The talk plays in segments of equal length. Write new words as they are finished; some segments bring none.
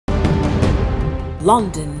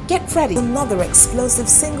London. Get ready for another explosive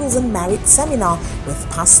singles and married seminar with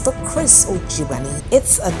Pastor Chris Ojibani.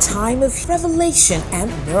 It's a time of revelation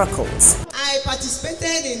and miracles. I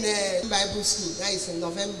participated in a Bible school. That is in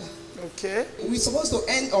November. Okay. We're supposed to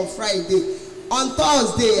end on Friday. On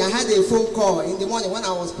Thursday, I had a phone call in the morning when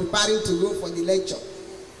I was preparing to go for the lecture.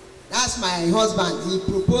 That's my husband. He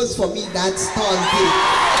proposed for me that Thursday.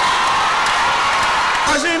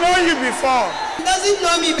 Does he know you before? He doesn't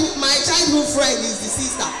know me. My childhood friend is the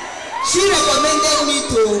sister. She recommended me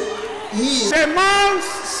to him. The man's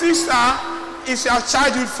sister is your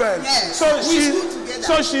childhood friend. Yes.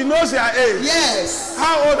 So she knows your age. Yes.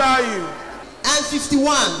 How old are you? I'm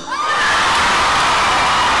 51.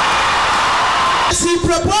 He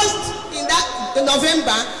proposed in that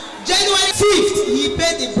November. January 5th, he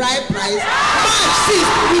paid the bride price. March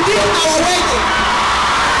 6th, we did our wedding.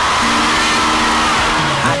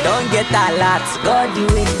 I don't get a lot, God do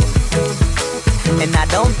it. And I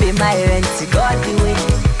don't pay my rent, God do it.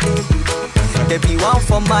 There be one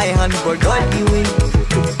for my hand, but God do it.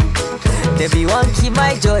 There be one keep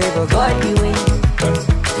my joy, but God do it.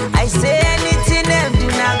 I say anything them do,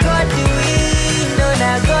 now God do it. No,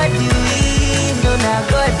 now God do it. No, now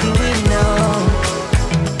God do it, no.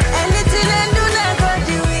 Anything them do, now God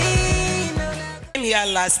do it. No, now. I came here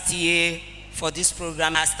last year for this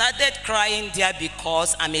program. I started crying there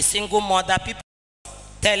because I'm a single mother. People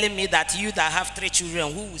telling me that you that have 3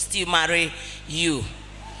 children, who will still marry you?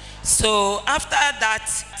 So after that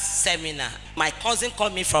seminar, my cousin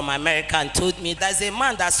called me from America and told me there's a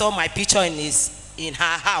man that saw my picture in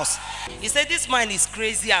her house. He said, this man is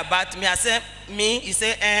crazy about me. I said, me? He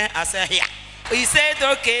said, I said, yeah. He said,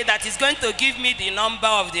 okay, that he's going to give me the number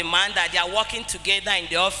of the man that they are working together in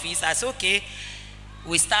the office. I said, okay.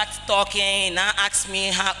 We start talking. Now ask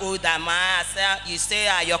me how old am I. I said, you say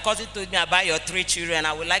your cousin told me about your 3 children.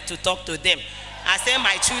 I would like to talk to them. I said,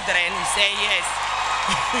 my children. He said, yes.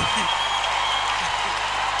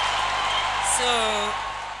 So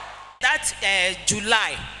that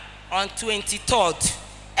July on 23rd,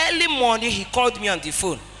 early morning, he called me on the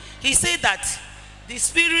phone. He said that the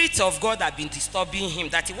Spirit of God had been disturbing him,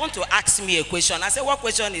 that he want to ask me a question. I said, what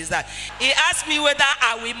question is that? He asked me whether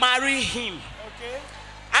I will marry him. Okay.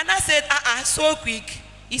 And I said, so quick.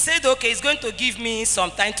 He said, okay, he's going to give me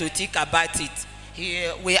some time to think about it.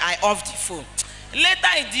 I off the phone.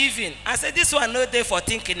 Later in the evening, I said, this one no day for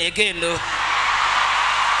thinking again, no.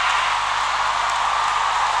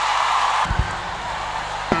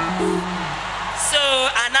 So,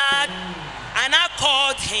 and I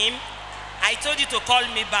called him. I told you to call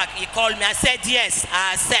me back. He called me. I said, yes,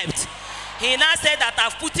 I accept. He now said that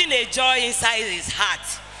I've put in a joy inside his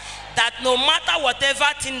heart, that no matter whatever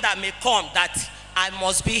thing that may come, that I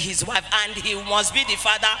must be his wife and he must be the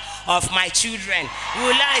father of my children.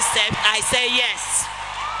 Will I accept? I say yes.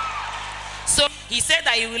 So he said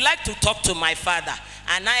that he would like to talk to my father,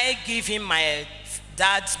 and I give him my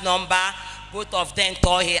dad's number. Both of them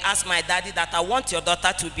told, he asked my daddy that I want your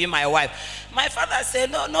daughter to be my wife. My father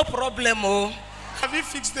said, no problem. Oh. Have you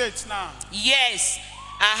fixed dates now? Yes.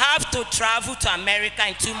 I have to travel to America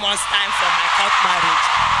in 2 months' time for my court marriage.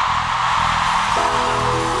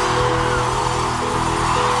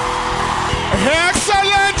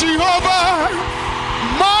 Excellent Jehovah,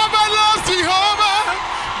 marvelous Jehovah,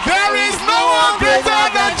 there is no one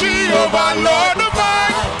greater than Jehovah, Lord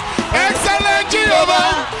divine. Excellent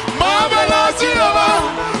Jehovah, marvelous Jehovah,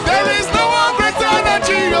 there is no one greater than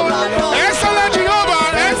Jehovah. Excellent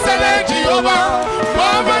Jehovah,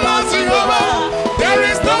 marvelous Jehovah, there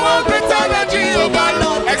is no one greater than Jehovah,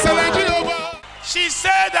 Lord. Excellent Jehovah. She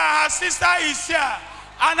said that her sister is here,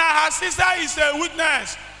 and her sister is a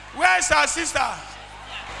witness. Where is her sister?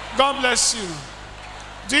 God bless you.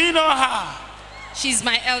 Do you know her? She's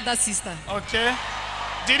my elder sister. Okay.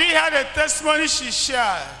 Did you hear the testimony she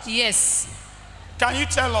shared? Yes. Can you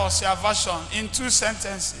tell us your version in 2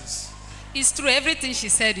 sentences? It's true. Everything she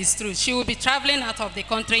said is true. She will be traveling out of the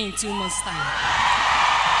country in 2 months' time.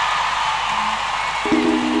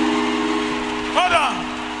 Hold on.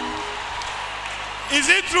 Is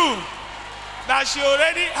it true that she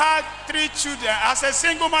already had 3 children? As a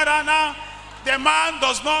single mother now, the man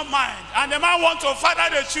does not mind, and the man wants to father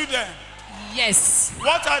the children. Yes.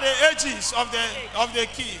 What are the ages of the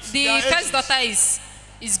kids? The first daughter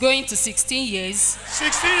is going to 16 years.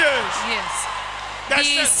 16 years? Yes.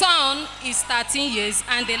 The son is 13 years,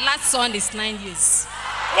 and the last son is 9 years.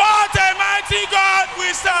 What a mighty God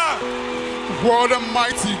we serve! What a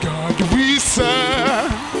mighty God we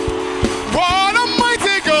serve! What a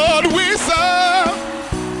mighty God we serve!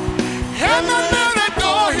 Heaven and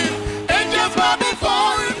adore him, angels bow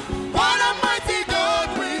before him. What a mighty God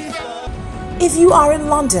we serve! If you are in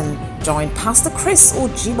London, join Pastor Chris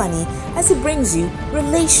Ojibani as he brings you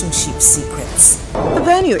relationship secrets. The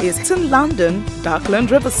venue is in London,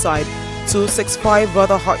 Dockland Riverside, 265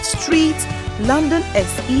 Rotherhart Street, London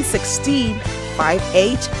SE16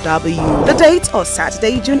 5HW. The dates are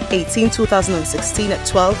Saturday, June 18, 2016 at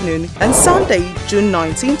 12 noon and Sunday, June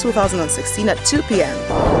 19, 2016 at 2 p.m.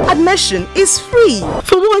 Admission is free.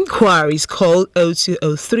 For more inquiries, call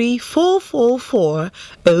 0203 444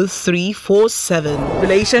 0347.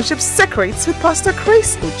 Relationship Secrets with Pastor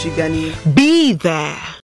Chris Ojibani. Be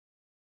there.